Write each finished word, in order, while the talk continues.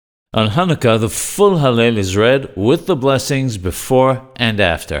On Hanukkah, the full Hallel is read with the blessings before and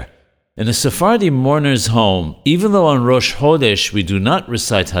after. In a Sephardi mourner's home, even though on Rosh Chodesh we do not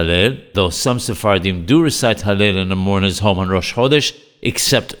recite Hallel, though some Sephardim do recite Hallel in a mourner's home on Rosh Chodesh,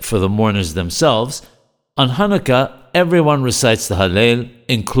 except for the mourners themselves, on Hanukkah everyone recites the Hallel,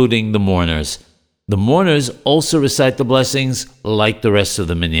 including the mourners. The mourners also recite the blessings like the rest of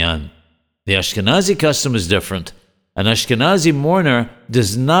the minyan. The Ashkenazi custom is different. An Ashkenazi mourner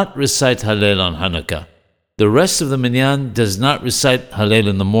does not recite Hallel on Hanukkah. The rest of the minyan does not recite Hallel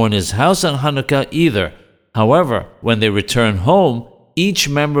in the mourner's house on Hanukkah either. However, when they return home, each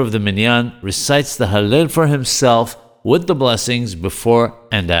member of the minyan recites the Hallel for himself with the blessings before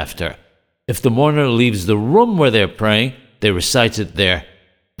and after. If the mourner leaves the room where they are praying, they recite it there.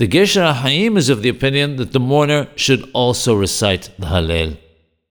 The Gesher HaHaim is of the opinion that the mourner should also recite the Hallel.